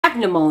have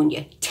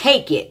pneumonia,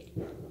 take it.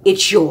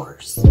 It's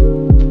yours.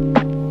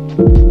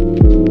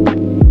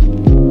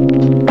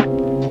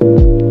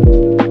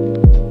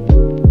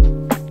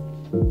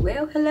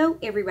 Well, hello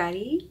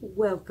everybody.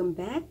 Welcome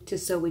back to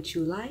Sew What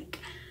You Like.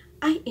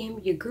 I am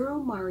your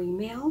girl,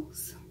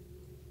 Mccall'S.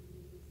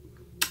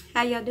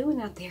 How y'all doing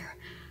out there?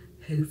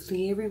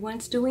 Hopefully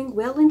everyone's doing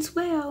well and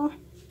swell.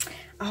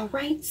 All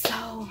right,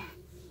 so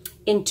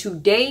in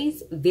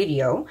today's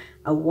video,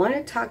 I want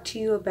to talk to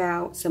you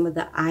about some of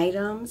the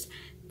items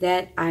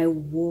that I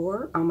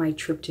wore on my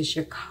trip to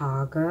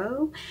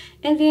Chicago,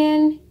 and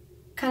then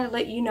kind of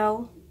let you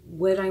know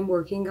what I'm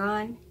working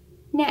on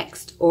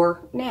next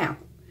or now.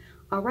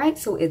 All right,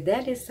 so if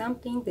that is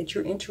something that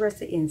you're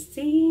interested in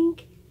seeing,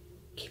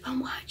 keep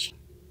on watching.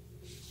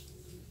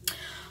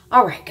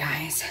 All right,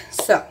 guys,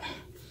 so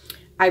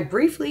I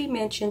briefly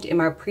mentioned in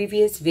my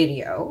previous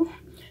video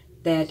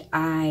that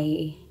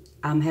I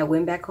had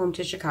went back home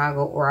to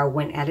Chicago, or I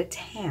went out of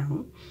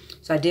town.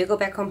 So I did go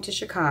back home to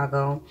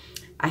Chicago.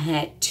 I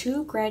had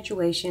 2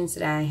 graduations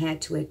that I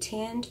had to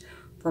attend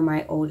for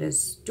my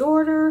oldest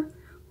daughter,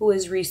 who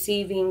is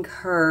receiving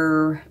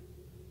her,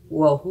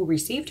 who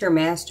received her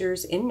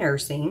master's in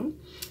nursing,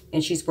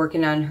 and she's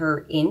working on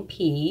her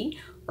NP,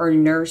 or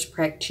nurse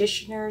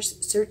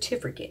practitioner's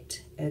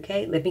certificate.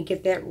 Okay, let me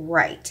get that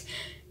right,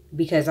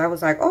 because I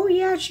was like, oh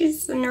yeah,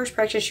 she's a nurse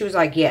practitioner. She was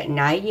like, yeah,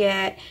 not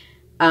yet.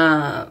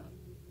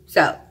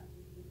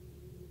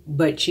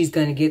 But she's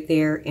going to get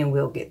there, and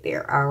we'll get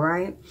there. All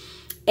right.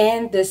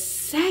 And the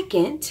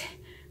second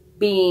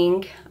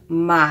being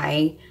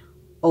my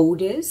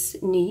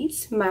oldest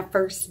niece, my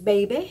first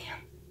baby.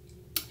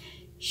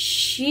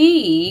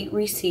 She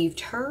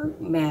received her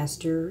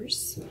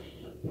master's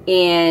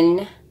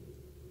in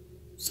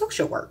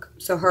social work.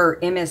 So her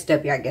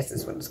MSW, I guess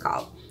is what it's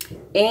called,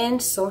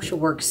 in social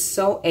work.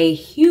 So a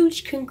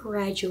huge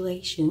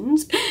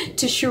congratulations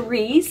to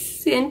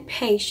Sharice and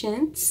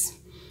Patience.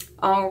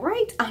 All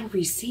right, on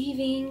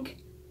receiving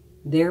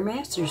their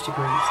master's degrees.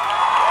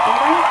 All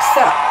right,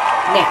 so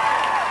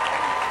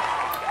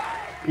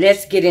now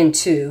let's get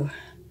into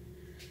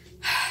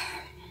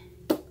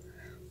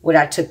what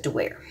I took to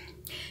wear.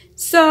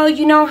 So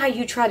you know how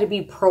you try to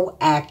be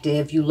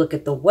proactive. You look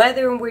at the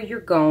weather and where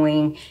you're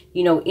going.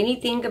 You know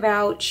anything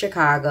about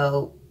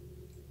Chicago,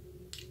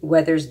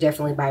 weather's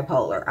definitely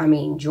bipolar. I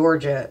mean,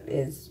 Georgia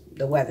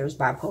the weather's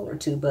bipolar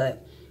too,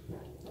 but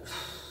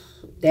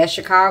that's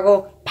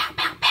Chicago. Pow,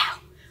 pow, pow.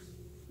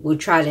 We'll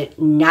try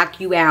to knock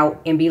you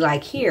out and be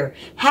like, here,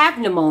 have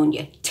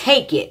pneumonia,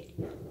 take it.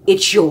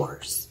 It's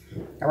yours.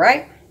 All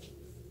right?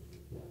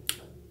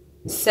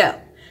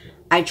 So,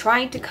 I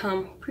tried to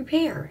come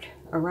prepared.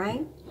 All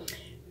right?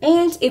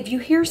 And if you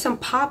hear some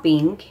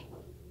popping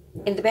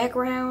in the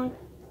background,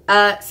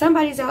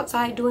 somebody's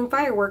outside doing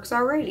fireworks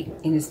already.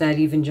 And it's not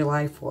even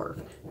July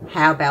 4th.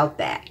 How about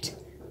that?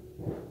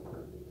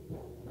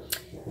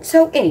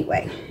 So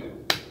anyway,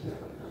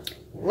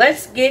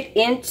 let's get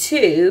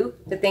into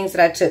the things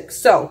that I took.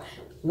 So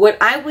what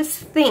I was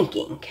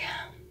thinking,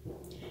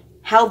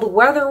 how the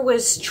weather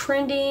was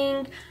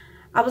trending,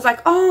 I was like,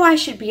 oh, I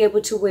should be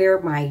able to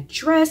wear my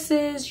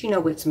dresses, you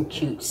know, with some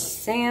cute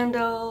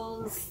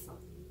sandals.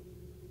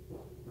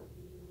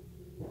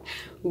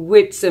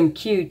 With some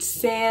cute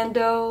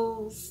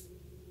sandals.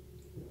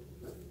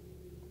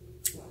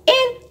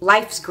 And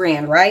life's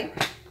grand, right?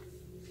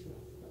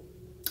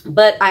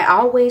 But I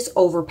always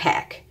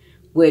overpack,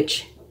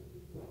 which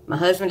my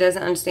husband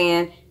doesn't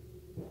understand.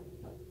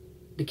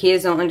 The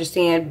kids don't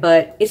understand,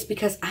 but it's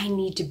because I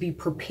need to be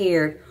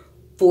prepared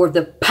for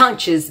the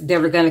punches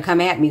that are going to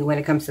come at me when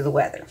it comes to the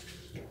weather.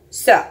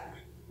 So,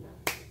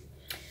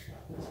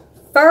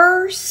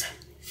 first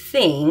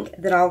thing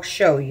that I'll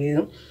show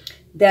you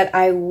that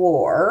I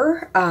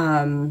wore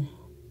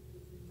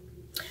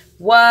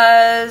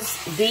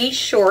was these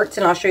shorts,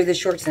 and I'll show you the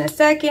shorts in a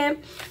second,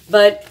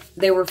 but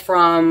they were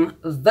from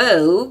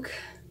Vogue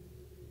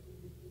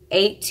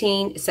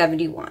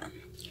 1871.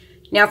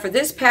 Now for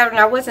this pattern,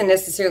 I wasn't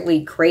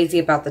necessarily crazy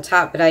about the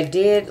top, but I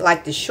did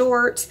like the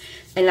shorts,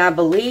 and I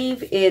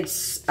believe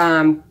it's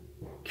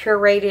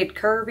curated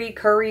curvy.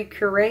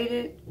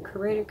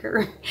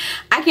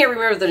 I can't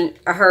remember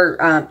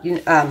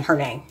her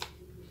name,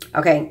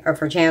 okay, of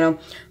her channel,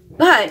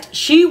 but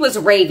she was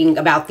raving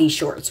about these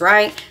shorts,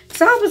 right?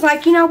 So I was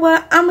like, you know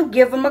what, I'm gonna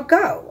give them a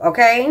go,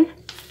 okay?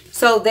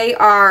 So they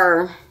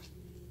are,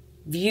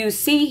 you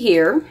see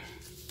here,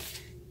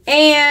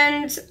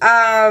 and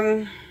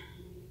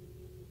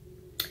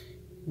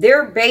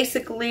they're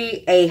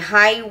basically a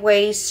high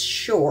waist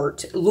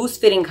short, loose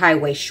fitting high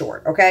waist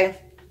short, okay?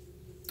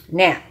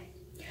 Now,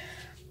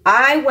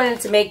 I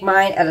wanted to make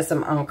mine out of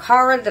some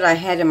Ankara that I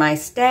had in my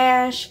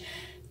stash,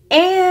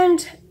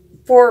 and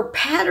for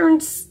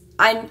patterns,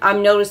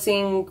 I'm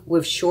noticing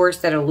with shorts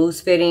that are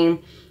loose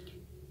fitting,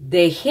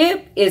 the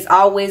hip is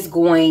always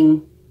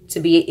going to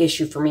be an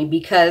issue for me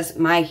because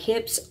my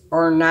hips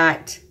are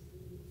not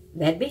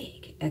that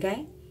big,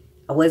 okay?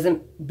 I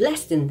wasn't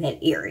blessed in that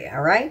area,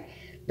 all right?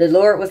 The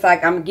Lord was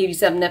like, I'm going to give you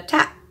something up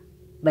top,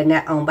 but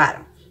not on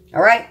bottom,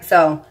 all right?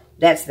 So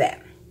that's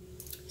that.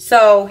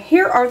 So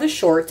here are the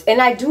shorts,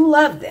 and I do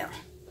love them.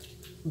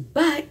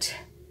 But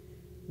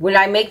when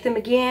I make them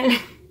again,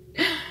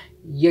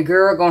 your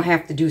girl gonna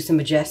have to do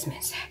some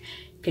adjustments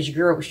because your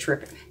girl was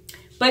tripping.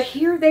 But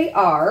here they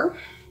are.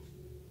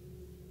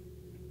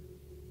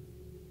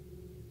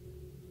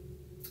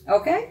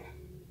 Okay.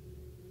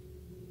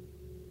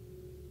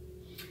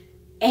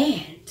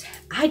 And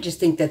I just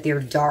think that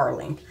they're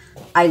darling.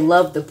 I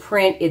love the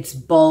print. It's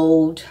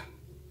bold.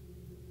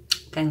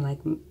 Kind of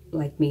like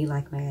me,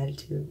 like my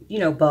attitude. You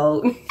know,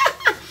 bold.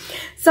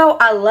 So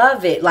I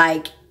love it.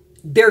 Like,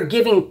 they're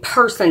giving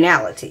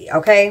personality,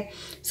 okay?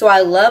 So I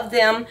love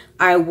them.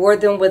 I wore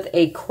them with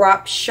a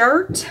crop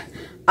shirt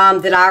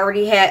that I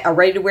already had, a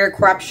ready-to-wear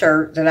crop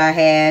shirt that I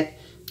had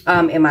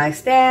in my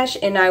stash.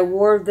 And I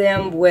wore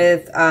them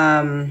with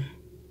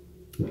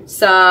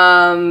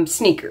some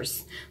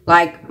sneakers,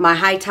 like my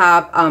high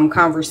top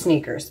Converse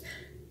sneakers.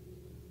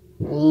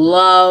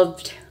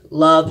 Loved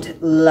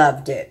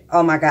it.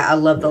 Oh my God, I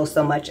love those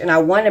so much. And I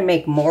want to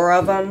make more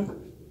of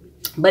them.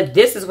 But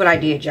this is what I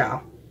did,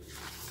 y'all.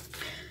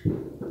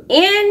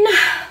 In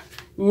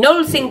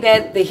noticing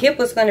that the hip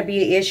was going to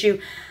be an issue,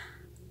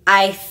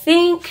 I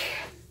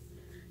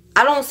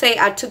don't say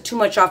I took too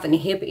much off in the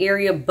hip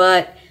area,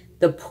 but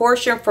the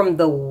portion from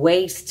the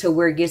waist to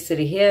where it gets to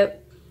the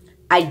hip,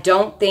 I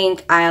don't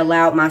think I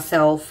allowed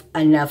myself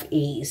enough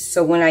ease.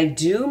 So when I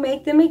do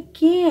make them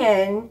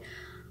again,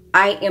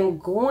 I am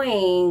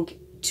going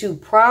to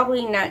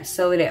probably not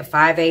sew it at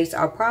 5/8.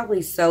 I'll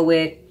probably sew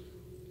it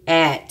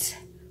at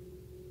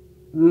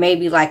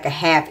maybe like a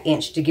 1/2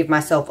 inch to give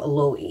myself a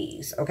little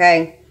ease,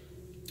 okay?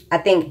 I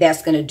think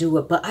that's going to do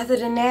it. But other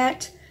than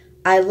that,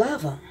 I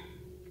love them.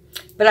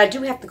 But I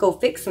do have to go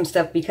fix some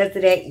stuff because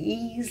of that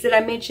ease that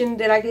I mentioned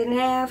that I didn't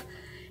have.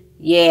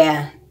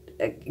 Yeah,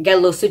 got a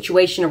little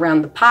situation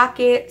around the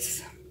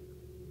pockets.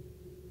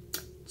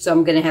 So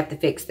I'm going to have to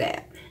fix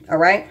that, all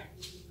right?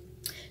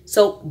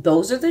 So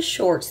those are the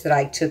shorts that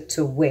I took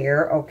to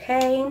wear,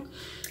 okay?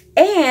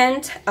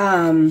 And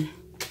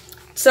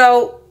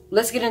so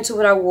let's get into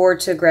what I wore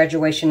to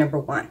graduation number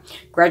 1.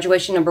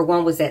 Graduation number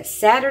 1 was that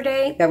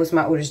Saturday. That was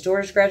my oldest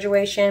daughter's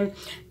graduation.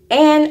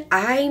 And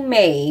I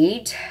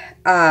made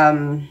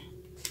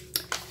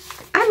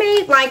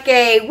like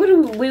a, what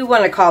do we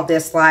want to call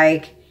this?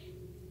 Like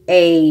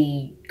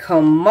a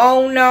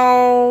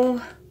kimono,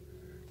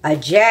 a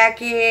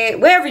jacket,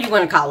 whatever you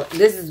want to call it.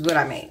 This is what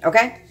I made,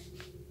 okay?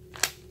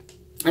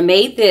 I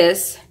made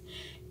this,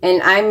 and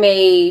I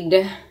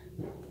made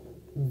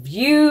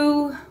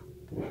View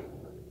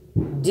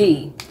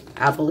D,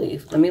 I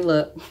believe. Let me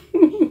look.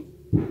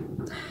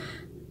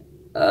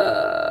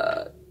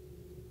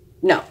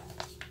 No,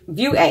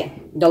 View A,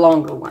 the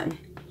longer one.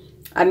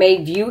 I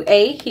made View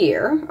A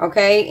here,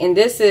 okay? And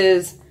this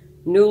is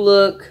New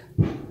Look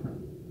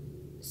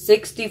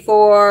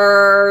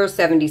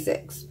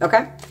 6476,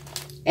 okay?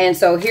 And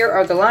so here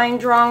are the line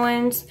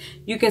drawings.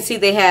 You can see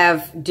they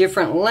have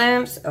different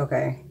lengths.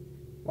 Okay,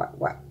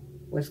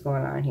 what's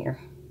going on here?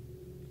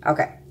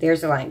 Okay,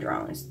 there's the line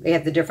drawings. They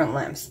have the different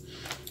lengths.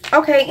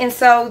 Okay, and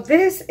so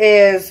this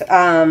is,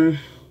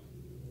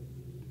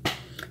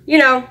 you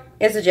know,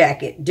 it's a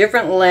jacket.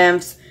 Different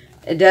lengths.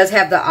 It does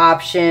have the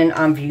option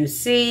on View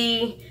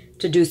C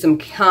to do some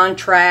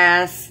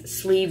contrast,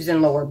 sleeves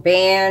and lower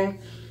band.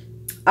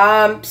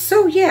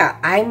 So yeah,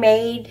 I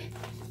made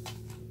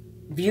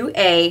View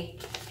A,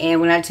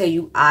 and when I tell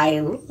you I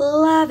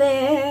love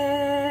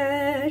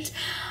it,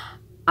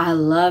 I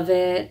love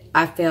it.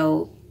 I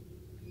felt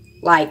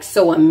like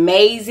so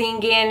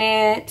amazing in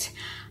it.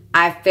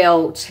 I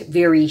felt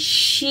very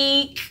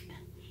chic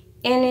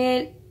in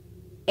it,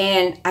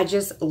 and I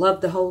just love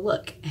the whole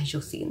look, as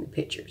you'll see in the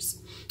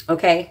pictures.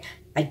 Okay,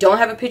 I don't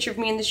have a picture of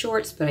me in the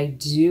shorts, but I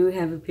do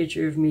have a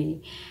picture of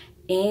me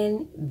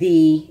in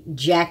the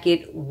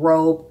jacket,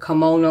 robe,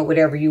 kimono,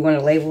 whatever you want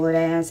to label it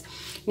as.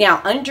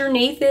 Now,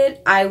 underneath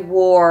it, I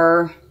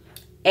wore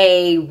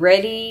a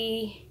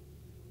ready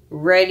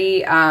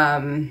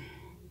to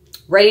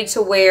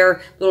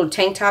wear little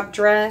tank top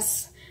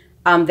dress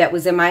that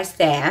was in my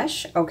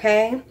stash,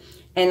 okay?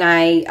 And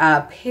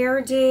I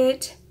paired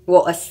it,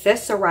 well,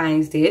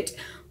 accessorized it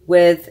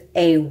with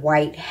a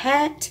white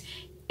hat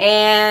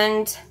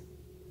and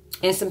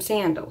some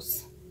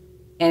sandals.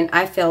 And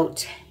I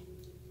felt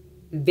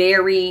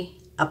very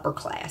upper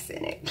class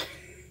in it.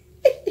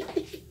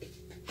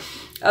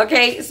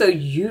 Okay, so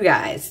you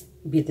guys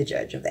be the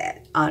judge of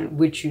that, on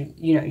which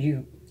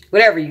you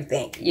whatever you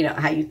think,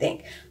 how you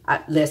think.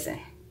 Listen,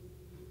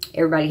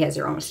 everybody has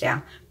their own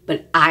style,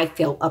 but I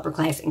felt upper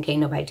class, and can't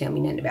nobody tell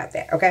me nothing about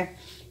that, okay?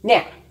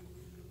 Now,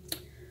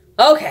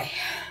 okay,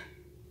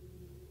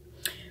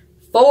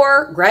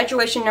 for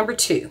graduation number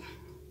 2,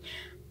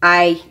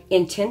 I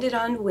intended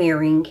on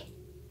wearing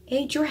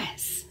a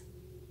dress,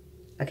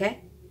 okay?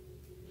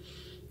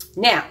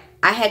 Now,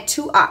 I had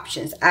 2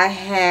 options. I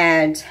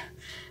had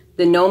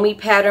the Know Me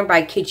pattern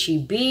by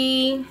Kitschy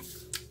B,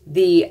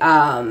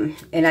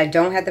 and I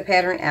don't have the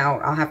pattern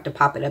out. I'll have to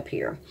pop it up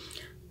here.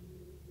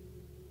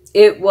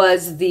 It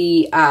was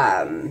the,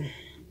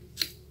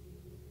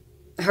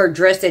 her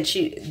dress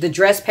the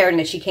dress pattern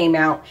that she came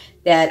out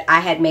that I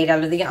had made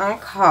out of the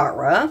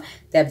Ankara.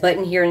 That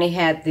button here, and they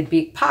had the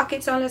big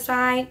pockets on the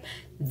side.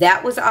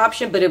 That was an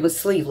option, but it was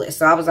sleeveless.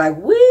 So I was like,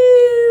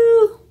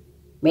 woo!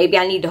 Maybe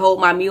I need to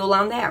hold my mule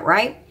on that,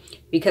 right?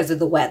 Because of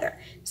the weather.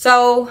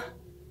 So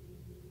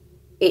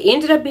it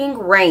ended up being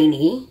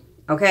rainy,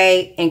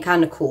 okay, and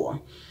kind of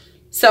cool.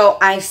 So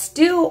I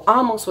still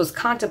almost was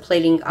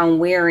contemplating on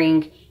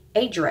wearing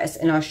a dress,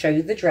 and I'll show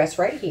you the dress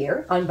right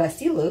here on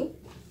Busty Lou.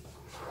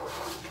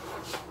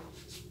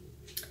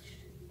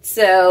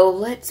 So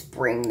let's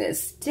bring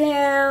this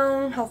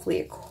down. Hopefully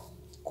it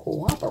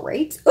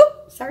cooperates. Oh,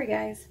 sorry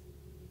guys.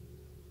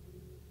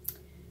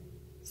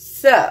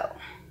 So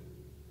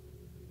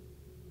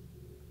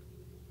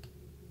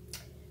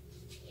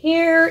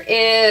here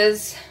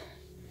is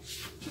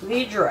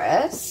the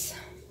dress,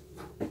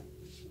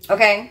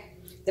 okay,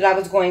 that I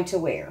was going to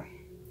wear.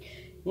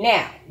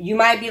 Now, you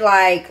might be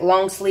like,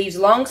 long sleeves.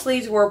 Long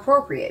sleeves were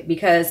appropriate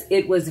because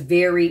it was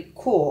very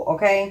cool,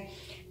 okay?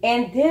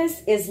 And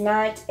this is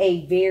not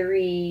a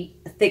very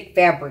thick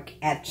fabric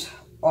at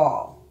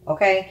all,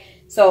 okay?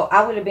 So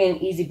I would have been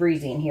easy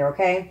breezy in here,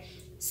 okay?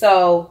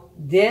 So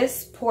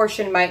this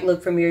portion might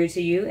look familiar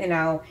to you, and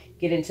I'll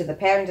get into the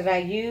pattern that I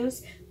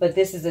use. But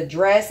this is a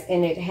dress,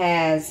 and it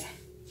has,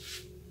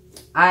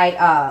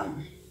 I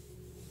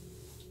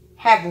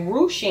have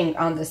ruching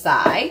on the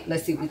side.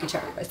 Let's see if we can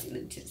turn it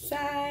to the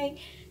side.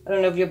 I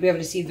don't know if you'll be able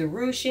to see the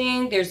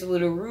ruching. There's a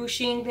little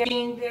ruching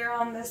there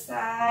on the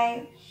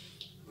side.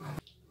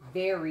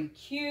 Very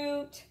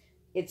cute.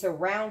 It's a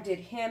rounded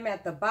hem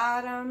at the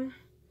bottom.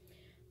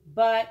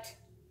 But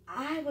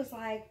I was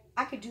like,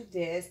 I could do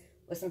this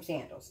with some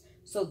sandals.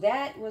 So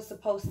that was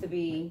supposed to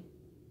be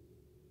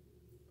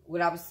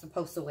what I was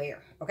supposed to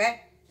wear,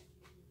 okay?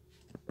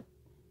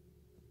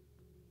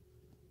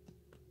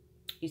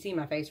 You see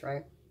my face,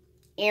 right?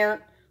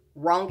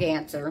 Wrong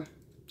answer.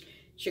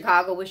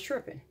 Chicago was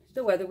tripping.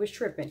 The weather was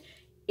tripping.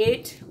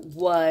 It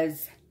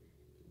was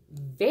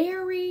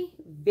very,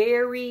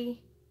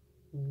 very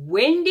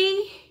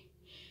windy,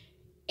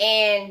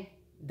 and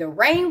the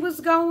rain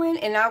was going,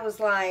 and I was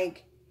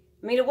like,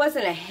 I mean, it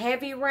wasn't a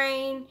heavy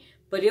rain,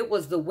 but it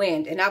was the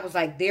wind, and I was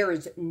like, there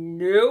is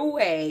no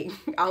way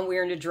I'm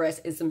wearing a dress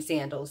and some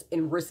sandals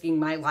and risking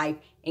my life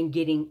and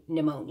getting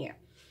pneumonia.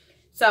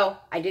 So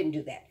I didn't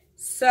do that.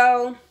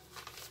 So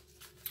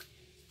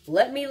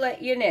let me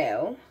let you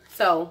know.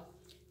 So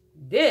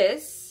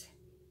this,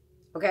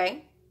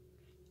 okay,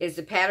 is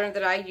the pattern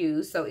that I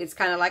use. So it's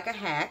kind of like a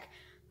hack.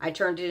 I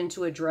turned it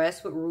into a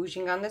dress with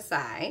ruching on the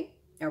side.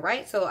 All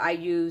right. So I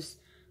use,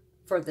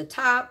 for the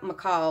top,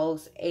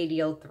 Mccall's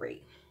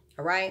 8003.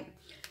 All right.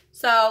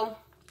 So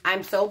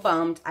I'm so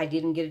bummed I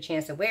didn't get a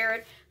chance to wear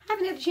it. I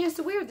haven't had a chance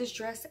to wear this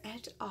dress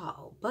at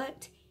all,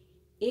 but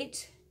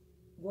it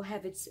will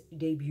have its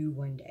debut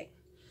one day.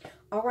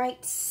 All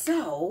right.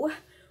 So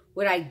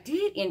what I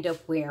did end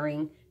up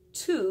wearing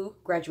to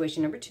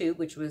graduation number 2,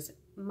 which was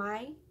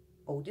my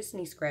oldest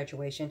niece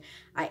graduation,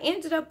 I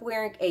ended up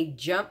wearing a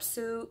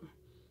jumpsuit,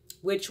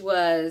 which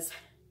was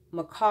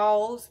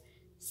Mccall's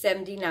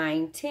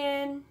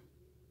 7910.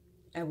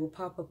 I will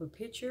pop up a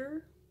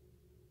picture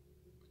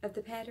of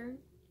the pattern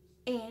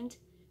and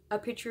a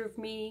picture of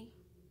me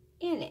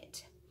in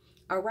it.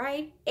 All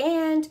right.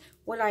 And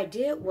what I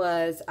did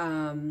was,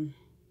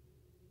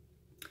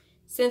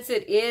 since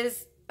it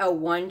is a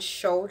one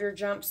shoulder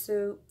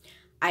jumpsuit,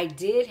 I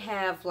did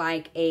have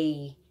like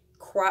a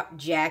crop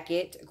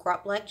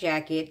black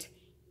jacket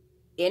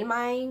in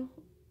my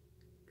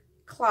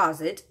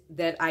closet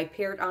that I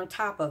paired on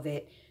top of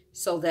it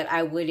so that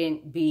I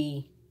wouldn't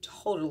be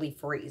totally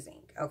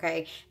freezing,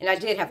 okay? And I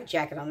did have a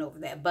jacket on over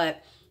that,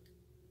 but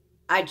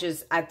I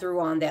threw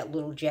on that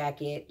little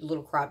jacket,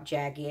 little crop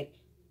jacket,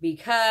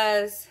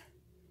 because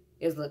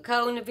it was a little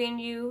cold in the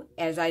venue,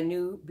 as I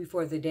knew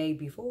before the day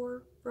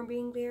before from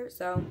being there.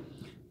 So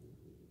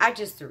I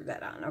just threw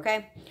that on,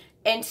 okay?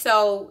 And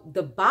so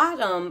the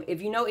bottom,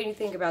 if you know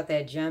anything about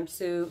that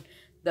jumpsuit,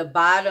 the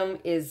bottom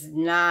is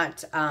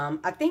not,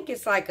 I think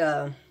it's like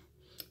the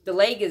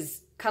leg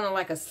is kind of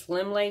like a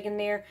slim leg in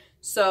there.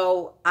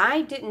 So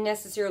I didn't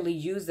necessarily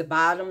use the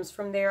bottoms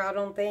from there, I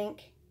don't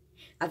think.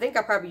 I think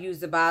I probably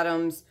used the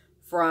bottoms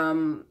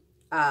from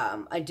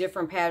a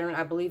different pattern.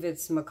 I believe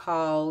it's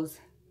Mccall's,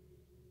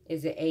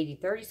 is it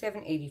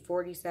 8037,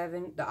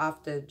 8047, the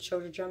off the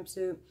shoulder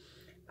jumpsuit.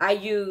 I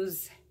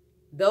use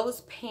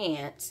those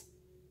pants,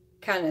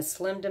 kind of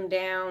slimmed them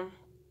down,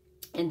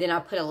 and then I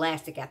put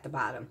elastic at the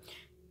bottom.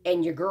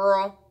 And your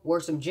girl wore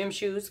some gym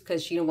shoes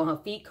because she didn't want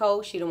her feet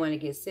cold. She didn't want to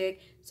get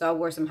sick. So I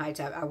wore some high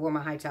top. I wore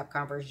my high top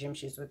Converse gym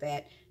shoes with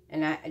that.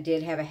 And I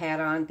did have a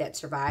hat on that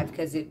survived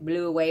because it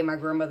blew away. My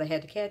grandmother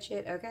had to catch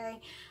it, okay?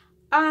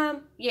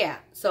 Yeah.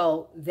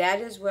 So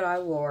that is what I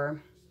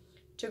wore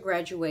to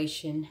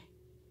graduation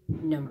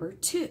number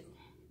 2.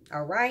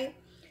 All right?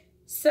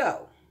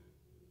 So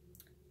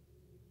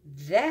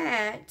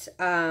that,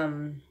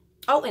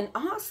 oh, and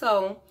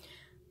also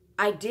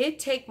I did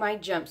take my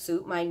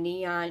jumpsuit, my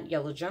neon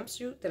yellow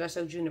jumpsuit that I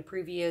showed you in the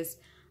previous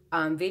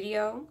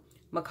video,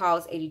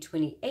 Mccall's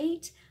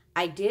 8028.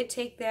 I did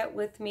take that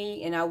with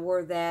me, and I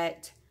wore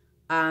that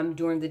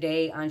during the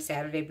day on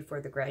Saturday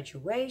before the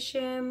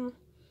graduation,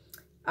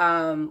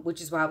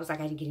 which is why I was like,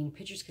 I didn't get any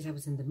pictures because I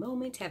was in the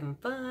moment having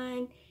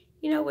fun,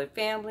 you know, with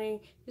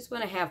family. Just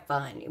want to have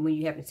fun. And when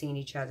you haven't seen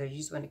each other, you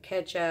just want to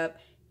catch up,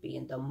 be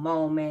in the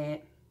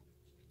moment,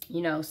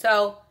 you know.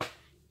 So,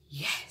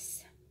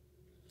 yes,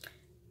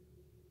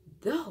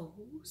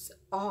 those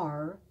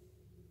are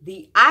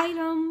the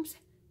items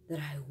that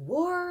I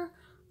wore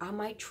on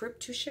my trip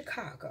to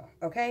Chicago,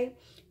 okay?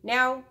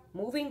 Now,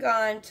 moving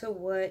on to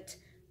what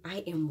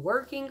I am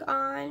working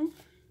on.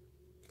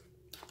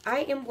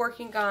 I am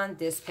working on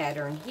this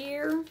pattern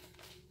here,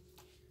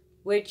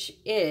 which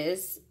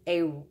is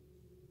a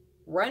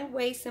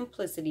runway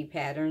simplicity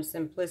pattern,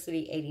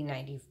 Simplicity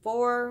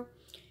 8094.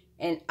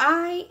 And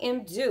I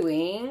am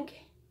doing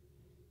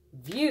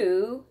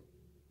view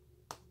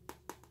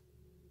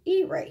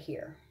E right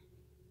here.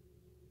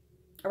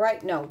 All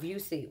right, no, view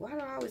C. Why do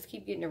I always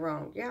keep getting it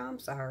wrong? Yeah, I'm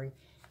sorry.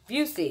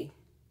 View C.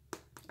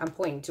 I'm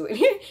pointing to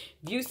it.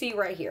 View C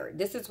right here.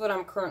 This is what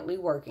I'm currently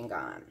working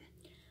on.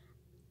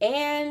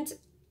 And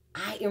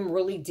I am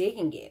really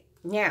digging it.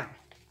 Now,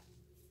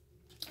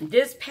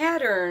 this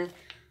pattern,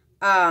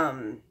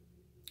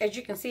 as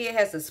you can see, it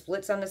has the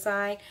splits on the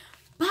side.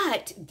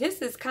 But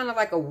this is kind of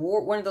like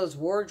one of those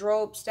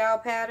wardrobe style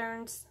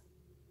patterns.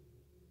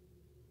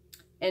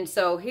 And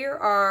so here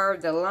are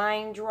the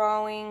line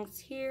drawings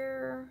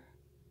here.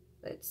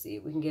 Let's see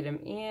if we can get them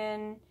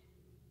in.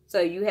 So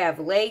you have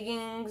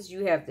leggings,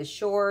 you have the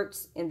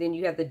shorts, and then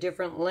you have the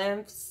different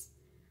lengths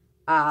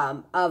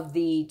of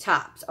the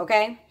tops,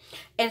 okay?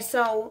 And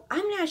so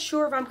I'm not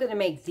sure if I'm going to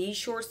make these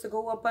shorts to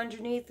go up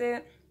underneath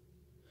it,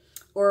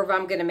 or if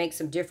I'm going to make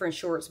some different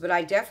shorts, but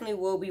I definitely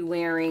will be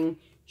wearing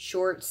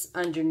shorts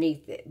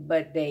underneath it,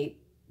 but they're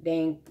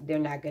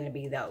not going to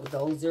be those.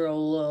 Those are a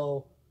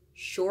little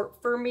short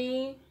for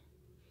me.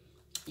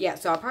 Yeah,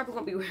 so I probably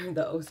won't be wearing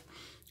those.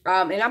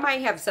 And I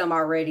might have some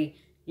already,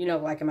 you know,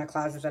 like in my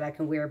closet that I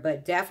can wear,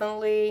 but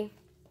definitely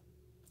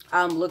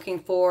I'm looking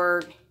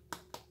forward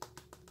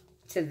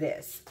to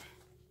this.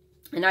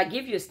 And I'll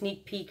give you a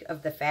sneak peek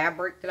of the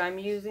fabric that I'm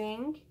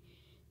using.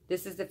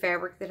 This is the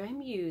fabric that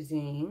I'm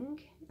using,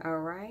 all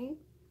right?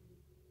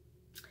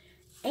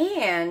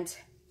 And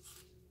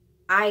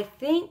I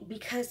think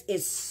because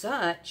it's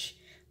such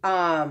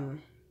an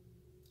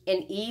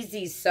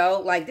easy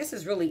sew, like this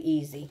is really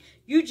easy.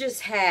 You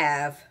just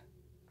have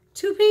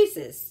 2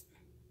 pieces.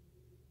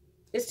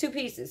 It's 2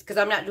 pieces because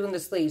I'm not doing the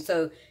sleeves.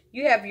 So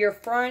you have your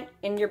front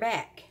and your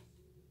back.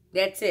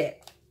 That's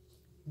it.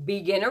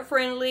 Beginner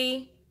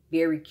friendly,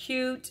 very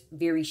cute,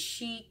 very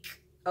chic,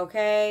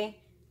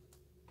 okay?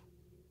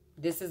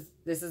 This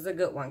is a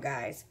good one,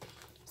 guys.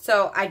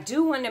 So I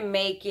do want to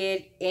make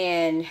it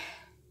in,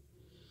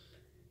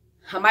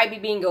 I might be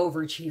being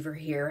overachiever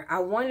here. I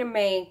want to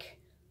make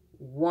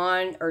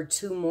 1 or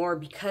 2 more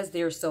because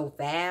they're so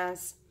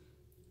fast.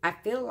 I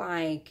feel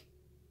like,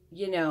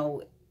 you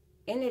know,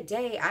 in a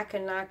day I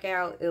can knock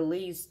out at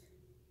least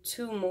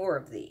 2 more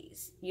of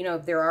these, you know,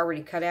 if they're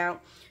already cut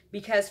out.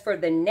 Because for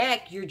the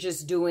neck, you're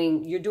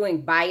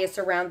doing bias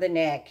around the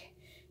neck.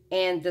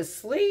 And the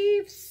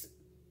sleeves,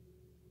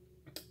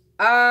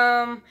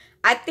 I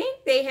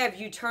think they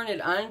have you turn it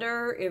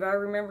under, if I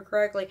remember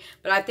correctly.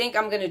 But I think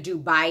I'm going to do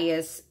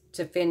bias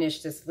to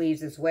finish the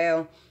sleeves as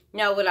well.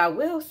 Now, what I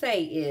will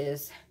say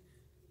is,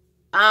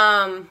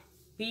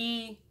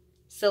 be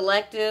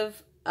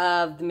selective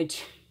of the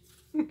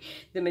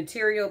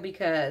material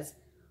because,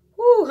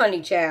 whoo, honey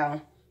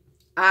child,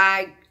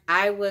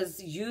 I was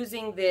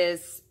using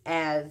this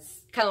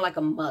as kind of like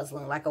a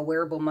muslin, like a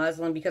wearable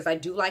muslin, because I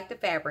do like the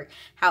fabric.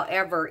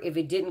 However, if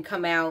it didn't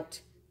come out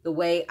the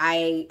way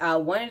I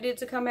wanted it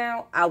to come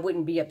out, I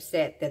wouldn't be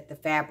upset that the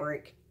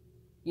fabric,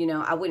 you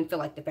know, I wouldn't feel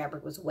like the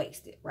fabric was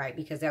wasted, right?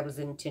 Because that was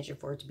the intention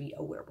for it to be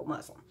a wearable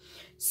muslin.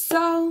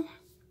 So,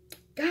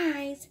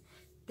 guys,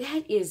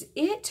 that is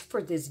it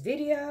for this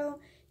video.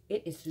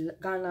 It has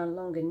gone on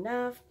long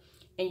enough.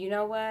 And you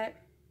know what?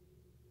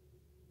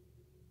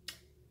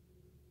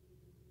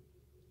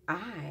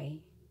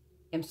 I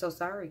am so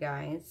sorry,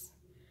 guys.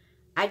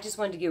 I just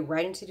wanted to get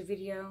right into the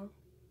video,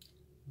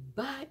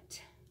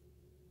 but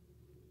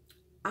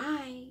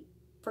I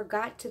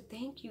forgot to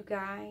thank you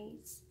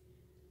guys,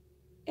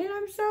 and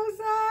I'm so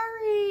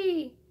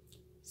sorry.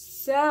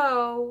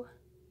 So,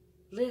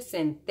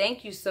 listen,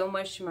 thank you so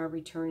much to my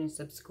returning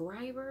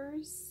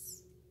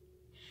subscribers,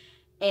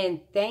 and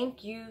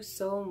thank you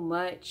so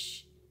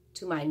much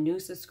to my new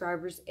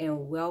subscribers,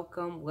 and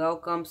welcome,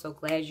 welcome. So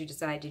glad you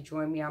decided to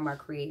join me on my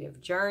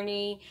creative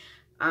journey.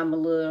 I'm a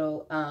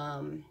little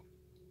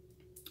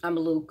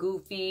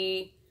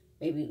goofy,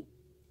 maybe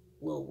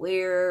a little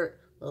weird,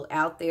 a little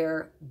out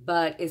there,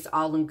 but it's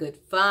all in good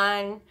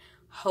fun.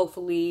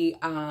 Hopefully,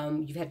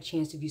 you've had a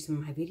chance to view some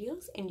of my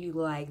videos and you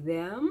like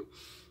them.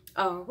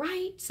 All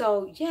right,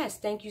 so yes,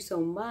 thank you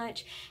so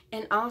much.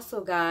 And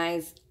also,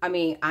 guys, I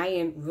mean, I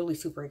am really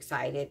super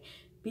excited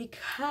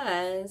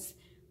because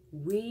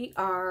we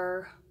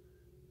are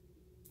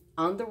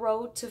on the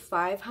road to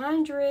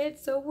 500,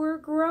 so we're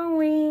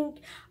growing.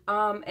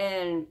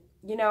 And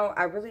you know,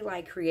 I really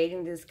like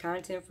creating this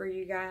content for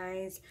you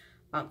guys.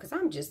 Because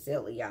I'm just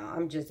silly, y'all.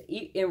 I'm just,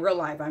 in real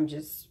life, I'm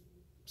just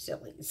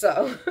silly.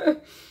 So,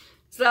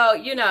 so,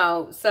 you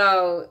know,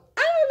 so,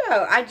 I don't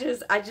know.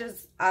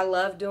 I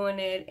love doing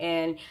it.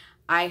 And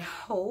I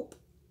hope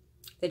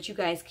that you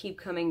guys keep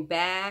coming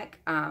back.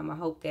 I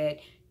hope that,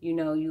 you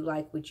know, you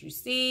like what you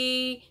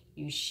see,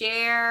 you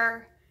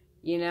share,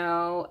 you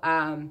know,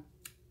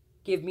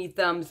 give me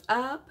thumbs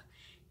up.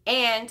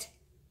 And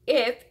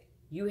if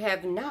you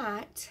have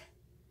not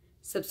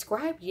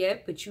subscribed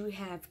yet, but you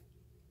have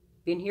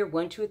been here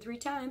 1, 2, or 3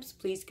 times,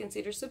 please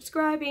consider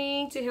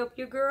subscribing to help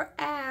your girl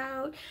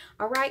out.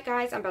 All right,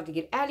 guys, I'm about to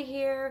get out of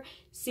here.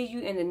 See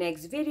you in the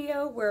next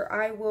video where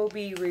I will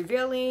be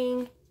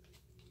revealing.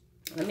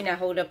 Let me not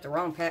hold up the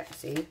wrong pack.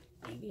 See,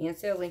 me being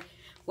silly.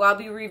 Well, I'll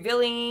be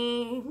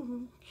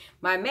revealing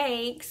my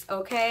makes,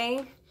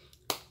 okay?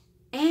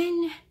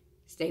 And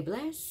stay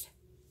blessed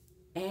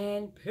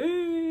and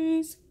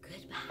peace.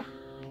 Goodbye.